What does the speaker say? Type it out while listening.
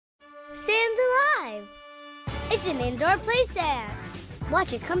It's an indoor play sand.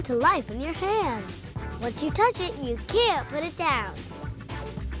 Watch it come to life in your hands. Once you touch it, you can't put it down.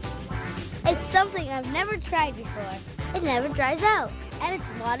 It's something I've never tried before. It never dries out, and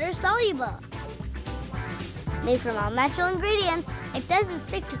it's water soluble. Made from all natural ingredients, it doesn't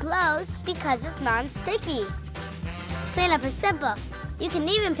stick to clothes because it's non-sticky. Cleanup is simple. You can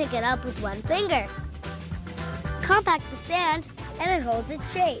even pick it up with one finger. Compact the sand, and it holds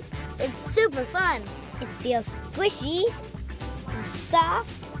its shape. It's super fun. It feels squishy, and soft,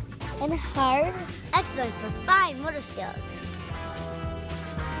 and hard. Excellent for fine motor skills.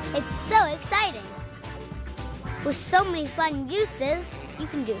 It's so exciting. With so many fun uses, you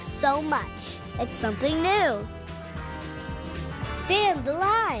can do so much. It's something new. Sand's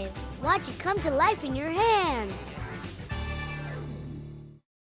alive. Watch it come to life in your hands.